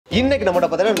இன்னைக்கு நம்ம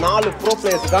பாத்தீங்கன்னா 4 ப்ரோ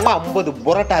பிளேயர்ஸ் இருக்காங்க 50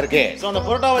 பரோட்டா இருக்கு. சோ அந்த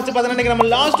பரோட்டா வச்சு பாத்தீங்கன்னா நம்ம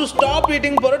last to stop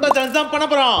eating parotta challenge தான் பண்ண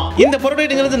போறோம். இந்த பரோட்டா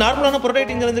ஈட்டிங் வந்து நார்மலான பரோட்டா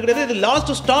ஈட்டிங் சேலஞ்ச் கிடையாது. இது last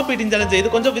to stop eating challenge.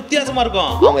 இது கொஞ்சம் வித்தியாசமா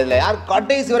இருக்கும். அவங்க இதுல யார்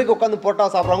கடைசி வரைக்கும் உட்கார்ந்து பரோட்டா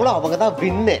சாப்பிடுறாங்களோ அவங்க தான்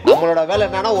வின். நம்மளோட வேலை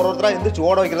என்னன்னா ஒருத்தரா எந்திரிச்சு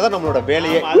ஓட வைக்கிறதா நம்மளோட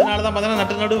வேலையே. அதனால தான்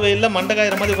பாத்தீங்கன்னா நடு வெயில்ல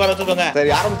மண்டகாயிர மாதிரி உட்கார வச்சிருக்காங்க.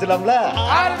 சரி ஆரம்பிச்சலாம்ல?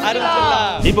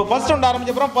 ஆரம்பிச்சலாம். இப்போ ஃபர்ஸ்ட் ரவுண்ட்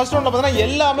ஆரம்பிச்ச அப்புறம் ஃபர்ஸ்ட் ரவுண்ட்ல பாத்தீங்கன்னா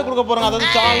எல்லாமே கொடுக்க போறாங்க.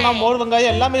 அதாவது சால்னா மோர்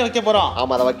வெங்காயம் எல்லாமே வைக்க போறோம்.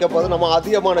 ஆமா அத வைக்க போது நம்ம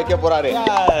அதிகமா வைக்க போறாரு.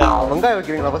 வெங்காயம்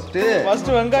வைக்கிறீங்களா ஃபர்ஸ்ட்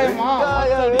வெங்காயமா?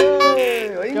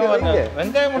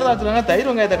 வெங்காயம் மட்டும் தான் வச்சிருக்காங்க. தயிர்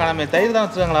வெங்காயத்தை காணாமே. தயிர் தான்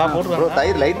வச்சிருக்காங்களா? போட்டுருக்காங்க.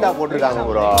 தயிர் லைட்டா போட்டுருக்காங்க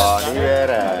ப்ரோ. நீ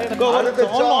வேற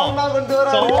சால்னா கொண்டு வர.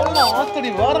 சால்னா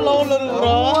ஆஸ்தடி வேற லெவல்ல இருக்கு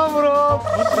ப்ரோ.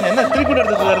 என்ன திருப்பி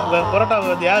எடுத்து இருக்கு பரோட்டா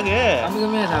தியாகு.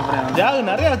 அதிகமே சாப்பிடுறேன். தியாகு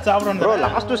நிறைய சாப்பிடுறேன் ப்ரோ.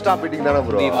 லாஸ்ட் ஸ்டாப் ஈட்டிங் தான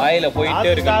ப்ரோ. வாயில போயிட்டே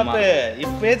இருக்கு.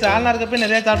 இப்பவே சால்னா இருக்கப்ப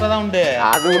நிறைய சாப்பிட்டா தான் உண்டு.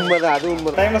 அது உண்மைதான், அது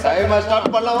உண்மை. டைம்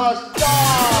ஸ்டார்ட் பண்ணலாமா?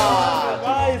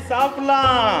 பாய்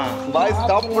சாப்பிடலாம். பாய்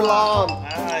சாப்பிடலாம்.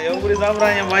 எப்படி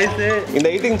சாப்பிடுறாங்க பாய்ஸ்? இந்த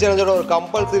ஈட்டிங் சேலஞ்சோட ஒரு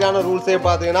கம்பல்சரியான ரூல்ஸே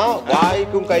பாத்தீங்கன்னா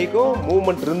வாய்க்கும் கைக்கும்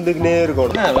மூவ்மெண்ட் இருந்துக்கிட்டே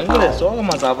இருக்கணும். வெங்கட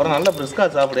சோகமா சாப்பிடுறேன். நல்லா பிரிஸ்கா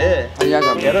சாப்பிடு.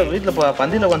 ஏதோ வீட்டுல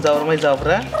பந்தியில கொஞ்சம் சாப்பிடுற மாதிரி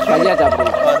சாப்பிடுறேன்.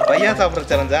 பையா சாப்பிடுற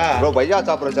சேலஞ்சா ப்ரோ? பையா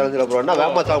சாப்பிடுற சேலஞ்சில ப்ரோ என்ன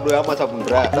வேமா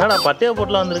சாப்பிடுற? என்னடா பட்டைய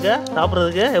போட்டுல வந்திருக்க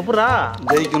சாப்பிடுறதுக்கு? எப்படா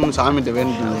ஜெயிக்கணும் சாமிட்ட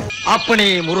வேண்டியது. அப்பனே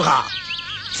முருகா,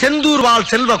 செந்தூர் வாழ்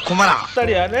செல்வ குமரா.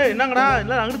 என்னங்கடா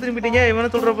இல்ல அங்க திரும்பிட்டீங்க இவன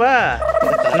சொல்றப்ப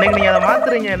இன்னைக்கு நீங்க அதை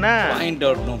மாத்துறீங்க. என்ன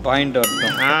பாயிண்ட்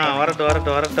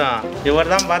வரட்டும்.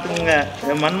 இவர் தான் பாத்துக்கோங்க.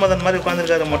 மன்மதன் மாதிரி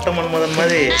உட்கார்ந்துருக்காரு. மொட்டை மன்மதன்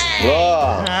மாதிரி ப்ரோ.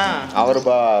 அவர்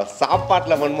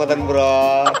சாப்பாட்டுல மன்மதன் ப்ரோ.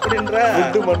 அப்படின்ற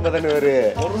ஃபுட் மன்மதன். இவரு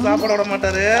ஒரு சாப்பாடு விட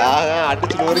மாட்டாரு.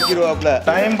 அடிச்சு நொறுக்கிடுவாப்ல.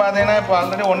 டைம் பாத்தீங்கன்னா இப்ப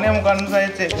ஆல்ரெடி 1:45 நிமிஷம்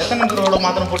ஆயிடுச்சு. எத்தனை நிமிஷம்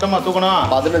மாத்திரம் போட்டு தூக்கணும்?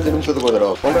 15 நிமிஷத்துக்கு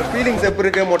வரும். உங்க ஃபீலிங்ஸ் எப்படி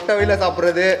இருக்கு மொட்டை வெயில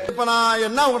சாப்பிடுறது? இப்ப நான்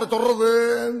என்ன உங்கள்ட்ட சொல்றது?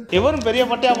 இவரும் பெரிய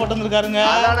பட்டையா போட்டு வந்திருக்காருங்க.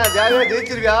 அதானே ஜாலியா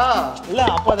ஜெயிச்சிருக்கா? இல்ல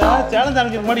அப்பதான் சேலஞ்ச்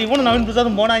ஆரம்பிக்கிற முன்னாடி இவனும் நவீன்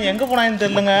பிரசாதும் போனாங்க. எங்க போனாங்கன்னு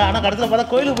தெரியலங்க. ஆனா கடைசியில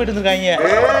பார்த்தா கோயிலுக்கு போயிட்டு இருக்காங்க.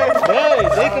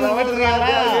 ஜெயிக்கணும் போயிட்டு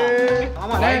இருக்காங்களா?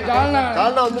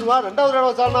 சால்னா வந்துருவா. ரெண்டாவது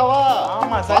தடவை சால்னாவா?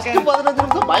 ஆமா. 15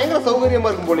 நிமிஷம் பயங்கர சௌகரியமா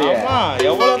இருக்கும் போலயே. ஆமா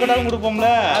எவ்வளவு கேட்டாலும் கொடுப்போம்ல.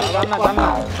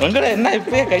 வெங்கட என்ன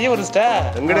இப்பயே கைய வரிச்சிட்ட?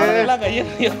 வெங்கட எல்லாம் கைய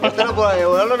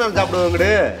எவ்வளவு நேரம் சாப்பிடுவோம் வெங்கட?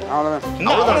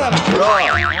 அவ்வளவுதான் ப்ரோ.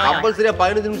 கம்பல்சரியா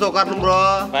 15 நிமிஷம் உட்காரணும் ப்ரோ.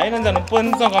 15-30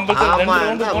 நிமிஷம் கம்பல்சரி. ரெண்டு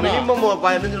ரவுண்ட் போணும். மினிமம்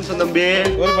 15 நிமிஷம் தம்பி.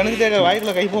 ஒரு பணிக்கு தேவை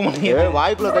வாய்க்குள்ள கை போக மாட்டீங்க.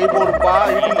 வாய்க்குள்ள கை போடுப்பா.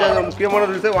 ஈட்டிங் சேலஞ்ச் முக்கியமான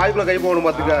ரூல்ஸ் வாய்க்குள்ள கை போடணும்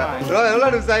பாத்துக்க. ப்ரோ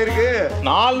எவ்வளவு நிமிஷம் ஆயிருக்கு?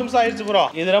 4 நிமிஷம் ஆயிடுச்சு ப்ரோ.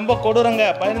 இது ரொம்ப கொடூரங்க.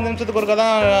 15 நிமிஷத்துக்கு ஒருக்கா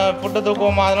தான் ஃபுட்டை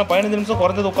தூக்குவோமா. அதனால 15 நிமிஷம்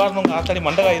குறைஞ்சது உட்காரணும். ஆத்தாடி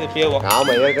மண்டகா இது பேவும்.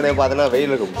 ஆமா ஏற்கனவே பாத்தீங்கன்னா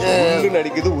வெயில் இருக்கு.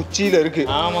 நடிக்குது உச்சியில இருக்கு.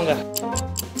 ஆமாங்க.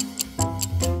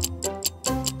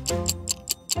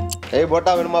 ஏய்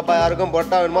பரோட்டா வேணுமாப்பா? யாருக்கும்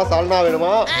பரோட்டா வேணுமா சால்னா வேணுமா?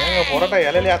 ஏங்க பரோட்டா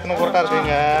இலையில அத்தனை பரோட்டா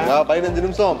இருக்குங்க. 15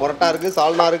 நிமிஷம் பரோட்டா இருக்கு,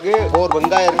 சால்னா இருக்கு, மோர்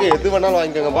வெங்காயம் இருக்கு. எது வேணாலும்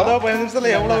வாங்கிக்கோங்க. 15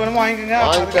 நிமிஷத்துல எவ்வளவு வேணுமோ வாங்கிக்கோங்க.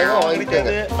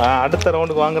 அடுத்த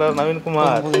ரவுண்டுக்கு வாங்குறாரு நவீன்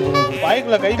குமார்.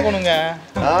 வாய்க்குள்ள கை போணுங்க.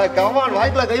 கமான்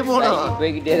வாய்க்குள்ள கை போணும்.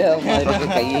 போய்கிட்டே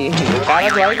கை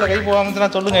வாய்க்குள்ள கை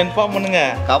போகாம சொல்லுங்க. இன்ஃபார்ம் பண்ணுங்க.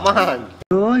 கமான்.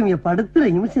 இங்க படுத்துற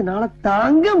நிமிஷம்னால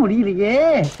தாங்க முடியலையே.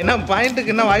 என்ன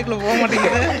பாயிண்ட்டுக்கு என்ன வாய்க்குள்ள போக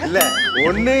மாட்டேங்குது? இல்ல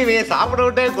ஒண்ணு இவன் சாப்பிட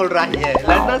விட்டே கொள்றாங்க.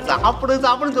 இல்லன்னா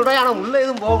சாப்பிடுன்னு சொல்றாங்க. ஆனா உள்ள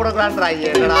எதுவும் போகக்கூடாதுன்றாங்க.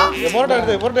 என்னடா பரோட்டா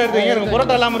எடுத்து இங்க இருக்கு.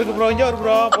 பரோட்டா இல்லாம இருக்கு ப்ரோ. இங்க ஒரு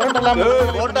ப்ரோ பரோட்டா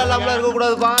இல்லாம இருக்க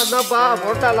கூடாதுப்பா. என்னப்பா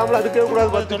பரோட்டா இல்லாம இருக்கவே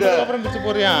கூடாது பாத்துக்க. அப்புறம் பிச்சு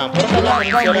போறியா? பரோட்டா இல்லாம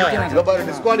இங்க பாரு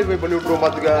டிஸ்குவாலிஃபை பண்ணி விட்டுருவோம்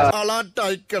பாத்துக்க.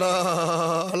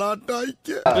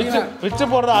 பிச்சு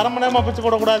போடுறது 1/2 மணி நேரமா பிச்சு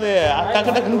போட கூடாது.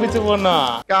 டக்கு டக்குன்னு பிச்சு போடணும்.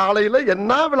 காலையில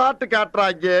என்ன விளையாட்டு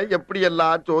காட்டுறாங்க, எப்படி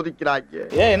எல்லாம் சோதிக்கிறாங்க.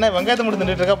 என்ன வெங்காயத்தை மட்டும்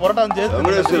தின்னுட்டு இருக்க? பரோட்டா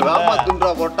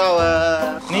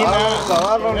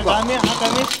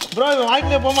ப்ரோ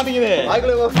வாய்க்குள்ளே போக மாட்டேங்குது.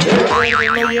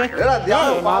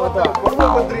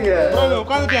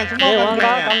 உட்காந்துட்டியா?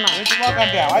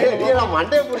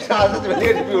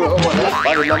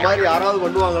 இந்த மாதிரி யாராவது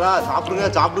பண்ணுவாங்களா? சாப்பிடுங்க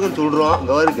சாப்பிடுங்கன்னு சொல்றோம்.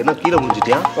 இங்க வரைக்கும் என்ன கீழே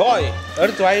முடிச்சிட்டியா? ஓய்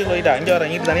எடுத்து வாய் போயிட்டா. இங்க வர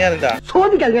இங்கிட்டு தனியா இருக்கா?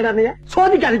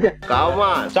 சோதிக்காதீங்க.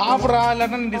 சாப்பிடுறா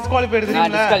இல்லன்னா டிஸ்குவாலிஃபை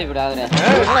எடுத்துறீங்களா? டிஸ்குவாலிஃபை ஆகுறேன்.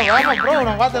 வேமா ப்ரோ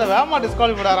நான் பார்த்தல வேமா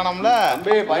டிஸ்குவாலிஃபை ஆறா நம்மள.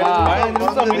 15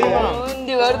 நிமிஷம் மினிமம்.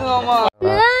 முந்தி வருது மாமா.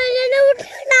 என்ன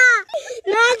விட்டுடா.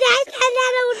 நான்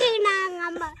ஜெயிச்சதால விட்டுனாங்க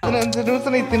அம்மா. 15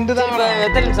 நிமிஷம் நீ திண்டுதான்.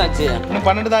 எத்தனை நிமிஷம் ஆச்சு? இன்னும்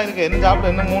 12 தான் இருக்கு. இன்னும்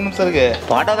சாப்பிட இன்னும் 3 நிமிஷம் இருக்கு.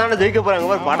 படா தானே ஜெயிக்க போறாங்க.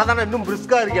 பாரு படா தானே இன்னும்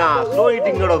பிரிஸ்கா இருக்கான். Slow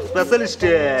ஈட்டிங்கோட specialist.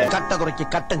 கட்ட குறைக்கு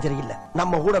கட்டம் சரியில்லை.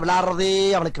 நம்ம கூட விளையாடுறதே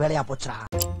அவனுக்கு வேலையா போச்சுடா.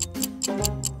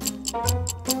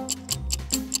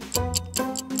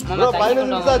 ப்ரோ 15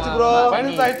 நிமிஷம் ஆச்சு ப்ரோ 15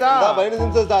 நிமிஷம் ஆயிட்டா 15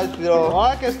 நிமிஷம் ஆச்சு ப்ரோ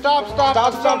ஓகே ஸ்டாப்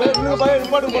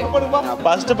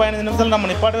ஃபர்ஸ்ட் 15 நிமிஷத்துல நம்ம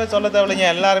நிப்பாட்டவே சொல்ல தேவையில்லைங்க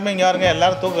எல்லாரும் இங்க பாருங்க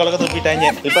எல்லாரும் தூக்கு கலக்க தூக்கிட்டாங்க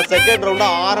இப்போ செகண்ட் ரவுண்ட்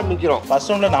ஆரம்பிக்கிறோம் ஃபர்ஸ்ட்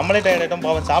ரவுண்ட்ல நம்மளே டயர்ட் ஆயிட்டோம்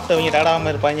பாவம் சாப்பிட்டவங்க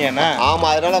டயர்டாகாம இருப்பாங்க என்ன ஆமா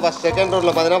அதனால ஃபர்ஸ்ட் செகண்ட்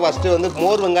ரவுண்ட்ல பாத்தீங்கன்னா ஃபர்ஸ்ட் வந்து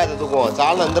மோர் வெங்காயத்தை தூக்குவோம்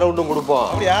சால்னா அந்த ரவுண்டும் கொடுப்போம்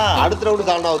அப்படியா அடுத்த ரவுண்ட்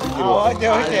சால்னா ஊத்திடுவோம் ஓகே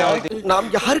நாம்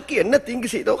யாருக்கு என்ன தீங்கு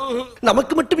செய்தோம்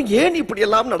நமக்கு மட்டும் ஏன் இப்படி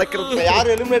எல்லாம் நடக்கிறது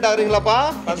யார் எலிமினேட் ஆகுறீங்களாப்பா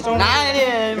ஃபர்ஸ்ட் ரவுண்ட்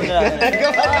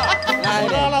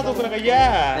நான் தூக்குற கையா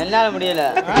என்னால முடியல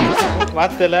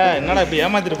வாத்தல என்னடா இப்படி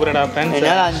ஏமாத்திட்டு போறடா ஃப்ரெண்ட்ஸ்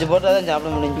என்னால 5 போட்டா தான் சாப்பிட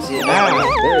முடிஞ்சுச்சு ஏய்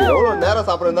எவ்வளவு நேரம்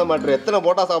சாப்பிடுறதா மாட்டற எத்தனை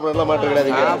போட்டா சாப்பிடுறதா மாட்டற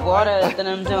கிடையாதுங்க நான் போற எத்தனை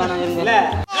நிமிஷம் வேணா இருங்க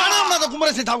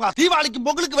குமரசி தாங்க தீபாவளிக்கு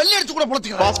பொங்கலுக்கு வெள்ளை அடிச்சு கூட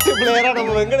பொளத்துக்கலாம் ஃபர்ஸ்ட் பிளேயரா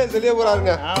நம்ம வெங்கடேஷ் வெளிய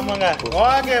போறாருங்க ஆமாங்க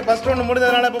ஓகே ஃபர்ஸ்ட் ரவுண்ட்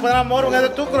முடிஞ்சதனால இப்ப பார்த்தா மோர்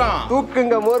வெங்காயத்தை தூக்குறோம்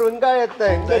தூக்குங்க மோர் வெங்காயத்தை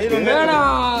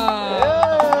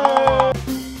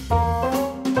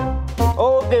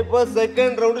ஓகே இப்போ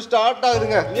செகண்ட் ரவுண்ட் ஸ்டார்ட்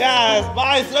ஆகுதுங்க எஸ்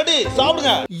பாய்ஸ் ரெடி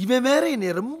சாப்பிடுங்க இவன் வேற என்னை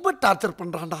ரொம்ப டார்ச்சர்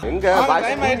பண்றான்டா எங்க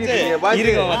டைம் ஆயிடுச்சு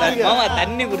மாமா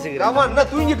தண்ணி குடிச்சுக்கிறேன் ஆமா என்ன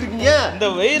தூங்கிட்டு இருக்கீங்க இந்த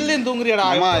வெயில்லயும் தூங்குறியடா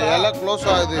ஆமா எல்லாம் க்ளோஸ்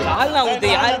ஆகுது சால்னா ஊத்து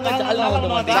யாருமே சால்னா ஊத்த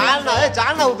மாட்டாங்க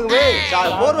சால்னா ஊத்துங்க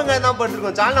மோர் வெங்காயம் தான்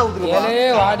பண்ணிருக்கோம் சால்னா ஊத்துங்க இலையே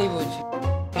வாடி போச்சு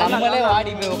நம்மளே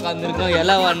வாடி போய் உட்காந்துருக்கோம்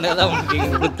எல்லாம் வாண்டதான்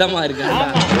சுத்தமா இருக்கு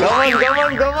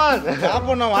கமான்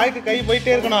சாப்பிடணும் வாய்க்கு கை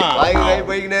போயிட்டே இருக்கணும்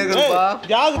பைக்னே இருக்குப்பா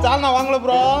யாருக்கு சால்னா வாங்கல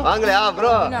ப்ரோ வாங்கலையா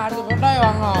ப்ரோ அடுத்த போட்டாய்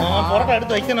வாங்கணும் பொரோட்டா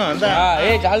எடுத்து வைக்கணும் அந்த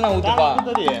ஏய் சால்னா ஊத்துப்பா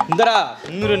இந்தடா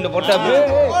இன்னும் 2 போட்டா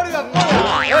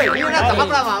ஏய் நீ என்ன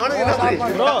சாப்பிடாம அவனுக்கு என்ன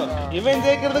புரியுது ப்ரோ இவன்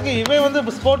ஜெயிக்கிறதுக்கு இவன் வந்து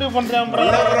ஸ்போர்ட்டிவ் பண்றான் ப்ரோ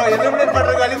ப்ரோ எலிமினேட்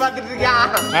பண்றதுக்கு வழி பார்த்துட்டு இருக்கியா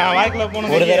வாய்க்குள்ள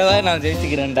போணும் ஒரு தடவை நான்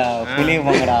ஜெயிச்சுக்கிறேன்டா புளிய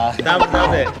போங்கடா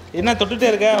சாப்பிடு என்ன தொட்டுட்டே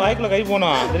இருக்க வாய்க்குள்ள கை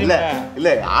போணும் இல்ல தெரியல இல்ல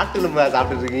ஆட்டுல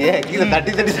சாப்பிட்டு இருக்கீங்க கீழ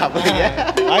தட்டி சாப்பிடுறீங்க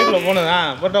வாய்க்குள்ள போணும்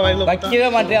பொரோட்டா வாய்க்குள்ள வைக்கவே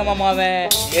மாட்டேன் மாமா அவன்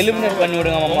எலிமினேட் பண்ணி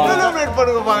விடுங்க மாமா எலிமினேட்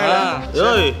பண்ணுங்க பாங்க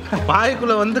ஏய்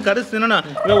வாய்க்குள்ள வந்து கடிச்சு தின்னனா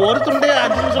இவன் ஒரு துண்டே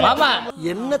 5 நிமிஷம் மாமா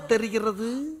என்ன தெரிகிறது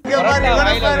இங்க பாரு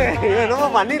இவனை பாரு என்னமோ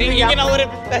பண்ணிட்டு இங்க இருக்கீங்க நான் ஒரு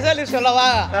ஸ்பெஷலிஸ்ட் சொல்லவா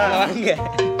வாங்க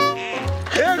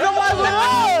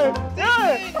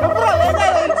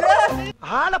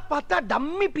ஆளை பார்த்தா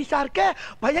டம்மி பீஸா இருக்க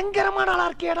பயங்கரமான ஆளா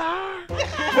இருக்கேடா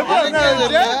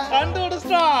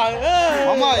கண்டுபிடிச்சிட்டான்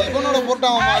ஆமா இவனோட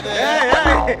போட்டான் அது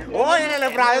ஓ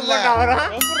என்ன பிராயம் போட்டா வரான்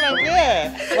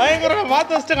பயங்கர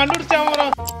மாத்த வச்சு கண்டுபிடிச்சான்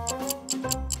வரும்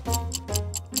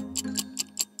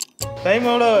டைம்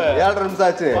எவ்வளவு 7.5 நிமிஷம்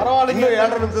ஆச்சு பரவாயில்லைங்க. இன்னும்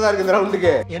 7.5 நிமிஷம் தான் இருக்கு இந்த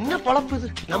ரவுண்டுக்கு என்ன பழப்பு இது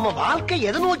நம்ம வாழ்க்கை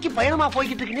எதை நோக்கி பயணமா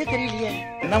போய்கிட்டு இருக்குன்னே தெரியலையே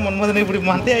என்ன மன்மதனே இப்படி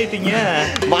மண்டே ஆயிட்டீங்க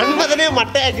மன்மதனே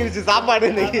மட்டை ஆக்கிருச்சு சாப்பாடு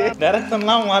இன்னைக்கு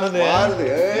டைரக்ஷன்லாம் மாறுது மாறுது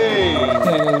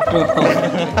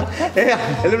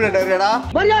எலிமினேட் ஆகுறடா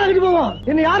மரியாதை கட்டி போவோம்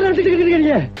என்ன யார் நினைச்சிட்டு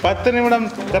இருக்கீங்க 10 நிமிடம்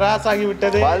கிராஸ் ஆகி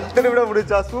விட்டது 10 நிமிடம்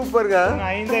முடிச்சா சூப்பருங்க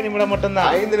 5 நிமிடம்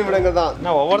மட்டும்தான் 5 நிமிடங்கள் தான்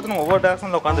என்ன ஒவ்வொருத்தரும் ஒவ்வொரு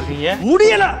டைரக்ஷன்ல உட்காந்துருக்கீங்க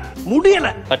முடியல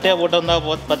கட்டையா போட்டு வந்தா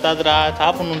பத்தாதுடா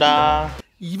சாப்பிடணும்டா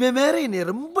இவன் வேற என்னை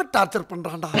ரொம்ப டார்ச்சர்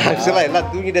பண்றான்டா ஆக்சுவலா எல்லாம்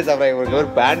தூங்கிட்டே சாப்பிடுறாங்க உங்களுக்கு ஒரு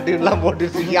பேண்ட் எல்லாம் போட்டு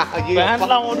இருக்கீங்க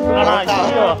பேண்ட்லாம் ஓட்டுறானா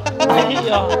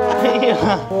ஐயோ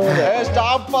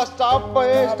ஸ்டாப் ஸ்டாப்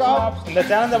இந்த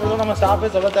சேனல் அப்படி நம்ம ஸ்டாப்பே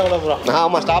சொல்ல தேவையில்ல ப்ரோ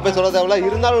ஆமா ஸ்டாப்பே சொல்ல தேவையில்ல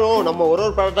இருந்தாலும் நம்ம ஒரு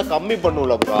ப்ராடக்ட்டை கம்மி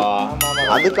பண்ணுவோம்ல ப்ரோ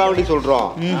அதுக்காண்டி சொல்றோம்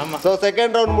சோ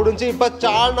செகண்ட் ரவுண்ட் முடிஞ்சு இப்ப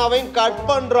சால்னாவையும் கட்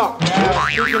பண்றோம்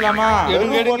தூக்கலாமா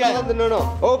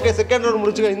ஓகே செகண்ட் ரவுண்ட்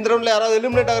முடிச்சுங்க இந்த ரவுண்ட்ல யாராவது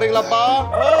எலிமினேட் ஆகுறீங்களாப்பா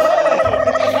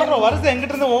ப்ரோ வருஷம் எங்கிட்ட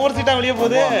இருந்து ஒவ்வொரு சீட்டா வெளியே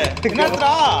போகுது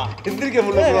என்னாச்சுடா எந்திரிக்க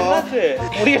முடியல ப்ரோ என்னாச்சு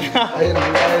முடியல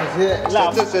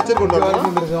ஸ்ட்ரெச்சர் கொண்டு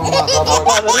வரணும்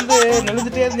அப்பா அது வந்து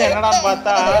நெளிஞ்சிட்டே இருந்தேன் என்னடான்னு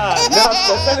பார்த்தா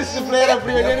ஸ்பெஷலிஸ்ட் பிளேயர்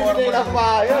அப்படி வெளியே நின்னுட்டீங்களாப்பா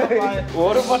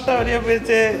ஒரு பட்டை வெளியே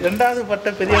போயிடுச்சு 2வது பட்டை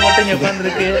பெரிய பட்டை இங்க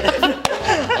உட்கார்ந்துருக்கு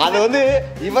அது வந்து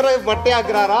இவரை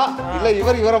மட்டையாக்குறாரா இல்ல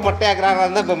இவரை மட்டையாக்குறாரா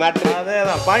தான் இப்ப மேட்டர்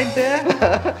அதேதான் பாயிண்ட்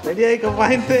ரெடி ஆயிக்க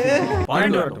பாயிண்ட்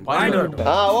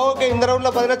ஓகே இந்த ரவுண்ட்ல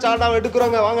பாத்தீங்கன்னா சால்னா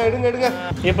எடுக்குறாங்க வாங்க எடுங்க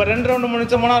இப்ப 2 ரவுண்ட்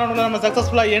முடிஞ்ச 3வது ரவுண்ட்ல நம்ம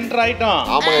சக்சஸ்ஃபுல்லா என்டர் ஆயிட்டோம்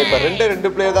ஆமா இப்ப ரெண்டு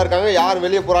பிளேயர் தான் இருக்காங்க யார்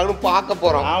வெளிய போறாங்கன்னு பார்க்க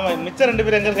போறோம் ஆமா மிச்ச 2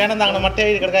 பேர் எங்க இருக்காங்க நாங்க மட்டை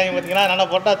ஆகி கிடக்காங்க பாத்தீங்களா நல்லா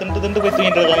போட்டா திண்டு போய்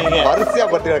தூங்கிட்டு இருக்காங்க வரிசையா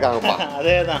பட்டு இருக்காங்கப்பா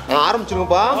அதேதான்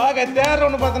ஆரம்பிச்சிருங்கப்பா ஓகே தேர்ட்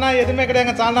ரவுண்ட் பார்த்தனா எதுமே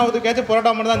கிடையாது சால்னா ஊத்தி கேச்சு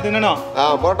பரோட்டா மட்டும் தான் தின்னணும்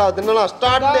parotta தின்னலாம்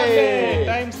start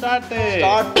time start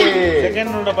start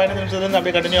second round 15 நிமிஷத்துல இருந்து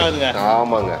அப்படியே கண்டினியூ ஆகுதுங்க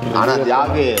ஆமாங்க ஆனா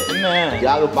தியாகு என்ன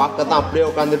பார்க்க தான் அப்படியே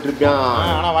உட்கார்ந்துட்டு இருப்பான்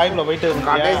ஆனா வாய்க்குள்ள போயிட்டு இருக்கு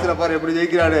கடைசில பாரு எப்படி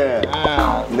ஜெயிக்கிறான் நானு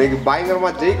இன்னைக்கு பயங்கரமா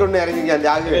ஜெயிக்கணும்னு இறங்கிங்க அந்த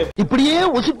ஆகு. இப்படியே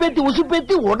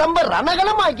உசுப்பேத்தி உடம்ப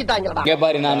ரணகலம் ஆக்கிட்டாங்கடா. இங்க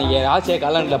பாரு நான் நீங்க ராசிய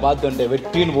கலண்டர்ல பார்த்து வந்துட்டேன்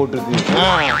வெற்றின்னு போட்டுருக்கு.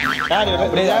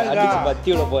 அப்படியே அடிச்சு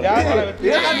பத்தியோட போறேன்.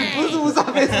 புதுசு புதுசா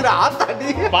பேசுற ஆத்தாடி.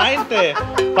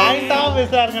 பாயிண்டா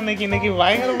பேசுறாருங்க இன்னைக்கு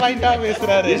பயங்கர பாயிண்டா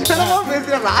பேசுறாரு. என்னமா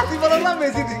பேசுற ராசி பலன்லாம்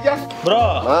பேசிட்டு இருக்கியா ப்ரோ?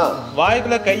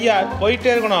 வாய்க்குள்ள கையா போயிட்டே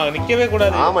இருக்கணும், நிக்கவே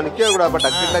கூடாது. ஆமா நிக்கவே கூடாது.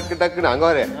 டக்கு டக்கு டக்குன்னு அங்க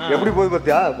வர எப்படி போகுது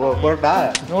பாத்தியா பரோட்டா?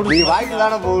 நீ வாய்க்கு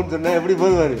தானே போகுன்னு சொன்ன, எப்படி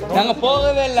போகுது பாரு. நாங்க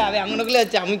போகவே இல்லை, அவன் அங்கனுக்குள்ள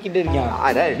வச்சு அமுக்கிட்டு இருக்கான்.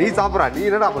 நீ சாப்பிடா, நீ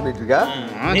என்னடா பண்ணிட்டு இருக்க?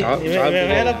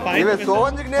 இவன்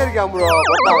சோஞ்சுக்கிட்டே இருக்கான் ப்ரோ.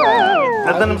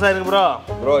 எத்தனை நிமிஷம் இருக்கு ப்ரோ?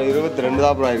 ப்ரோ 22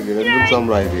 தான் ப்ரோ ஆயிருக்கு, 2 நிமிஷம்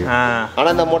ப்ரோ ஆயிருக்கு. ஆனா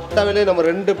இந்த மொட்டை வேலையை நம்ம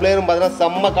 2 பிளேயரும் பாத்தீங்கன்னா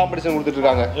செம்ம காம்படிஷன் கொடுத்துட்டு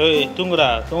இருக்காங்க. தூங்குறா,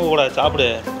 தூங்க கூடாது, சாப்பிடு,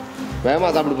 வேகமா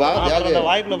சாப்பிடுப்பா. இந்த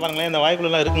வாய்க்குள்ள பாருங்களேன், இந்த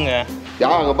வாய்க்குள்ள எல்லாம் இருக்குங்க.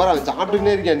 அங்க பாரு அவன்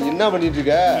சாப்பிட்டுக்கிட்டே இருக்கான். நீ என்ன பண்ணிட்டு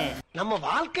இருக்க? நம்ம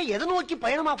வாழ்க்கை எதை நோக்கி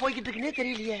பயணமா போய்கிட்டு இருக்குன்னே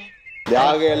தெரியலையே.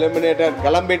 தியாக எலிமினேட்டர்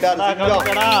கிளம்பிட்டார்.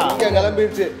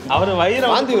 கிளம்பிடுச்சு. அவரு வயிறு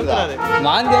வாந்தி வருதா?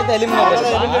 வாந்தியாத்த எலிமினேட்டர்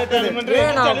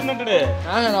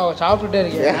நான் சாப்பிட்டுட்டே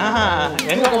இருக்கேன்.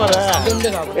 எங்க போற?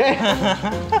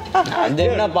 அது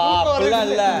என்னப்பா அப்படிலாம்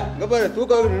இல்ல. இங்க பாரு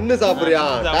தூக்கம் நின்னு சாப்பிடுறியா?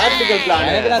 Tactical plan.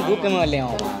 எனக்கு தான் தூக்கமே இல்லையா?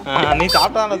 நீ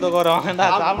சாப்பிட்டான தூக்கம் வரும்,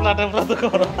 சாப்பிடாட்ட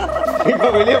தூக்கம் வரும். இப்ப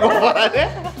வெளியே போறாரு.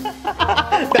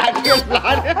 Tactical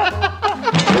plan.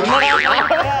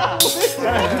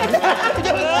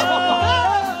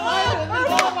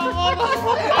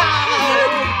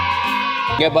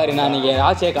 இங்க பாரு நான் நீங்க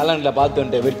ராசிய கலண்டர்ல பார்த்து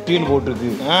வந்துட்டேன் வெற்றின்னு போட்டுருக்கு.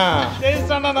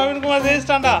 நவீன்குமார்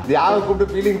ஜெயிச்சிட்டான்டா. தியாக கூப்பிட்டு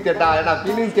ஃபீலிங்ஸ் கேட்டா, ஏன்னா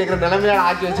ஃபீலிங்ஸ் கேட்கற நிலைமையில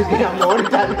ஆக்கி வச்சுட்டு அவங்க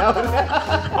ஓடிட்டாங்க.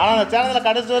 ஆனா அந்த சேனல்ல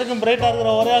கடைசி வரைக்கும் பிரைட்டா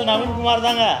இருக்கிற ஒரே ஆள் நவீன்குமார்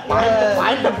தாங்க.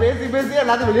 பாயிண்ட பேசி பேசி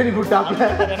எல்லாத்தையும் வெளியே கூட்டாப்ல.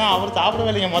 ஏன்னா அவர் சாப்பிடவே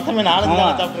இல்லைங்க, மொத்தமே 4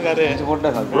 தான் சாப்பிட்டுருக்காரு.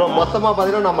 ப்ரோ மொத்தமா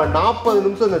பாத்தீங்கன்னா நம்ம 40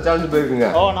 நிமிஷம் இந்த சேலஞ்ச்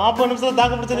போயிருக்குங்க. 40 நிமிஷம்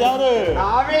தாக்கு பிடிச்சது யாரு?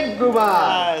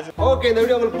 நவீன்குமார். ஓகே, இந்த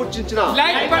வீடியோ உங்களுக்கு பிடிச்சிருந்துச்சுன்னா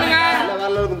லைக் பண்ணுங்க.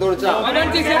 வேற லெவலுக்கு தோணுச்சா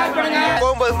கமெண்ட் ஷேர் பண்ணுங்க.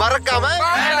 போகும்போது மறக்காம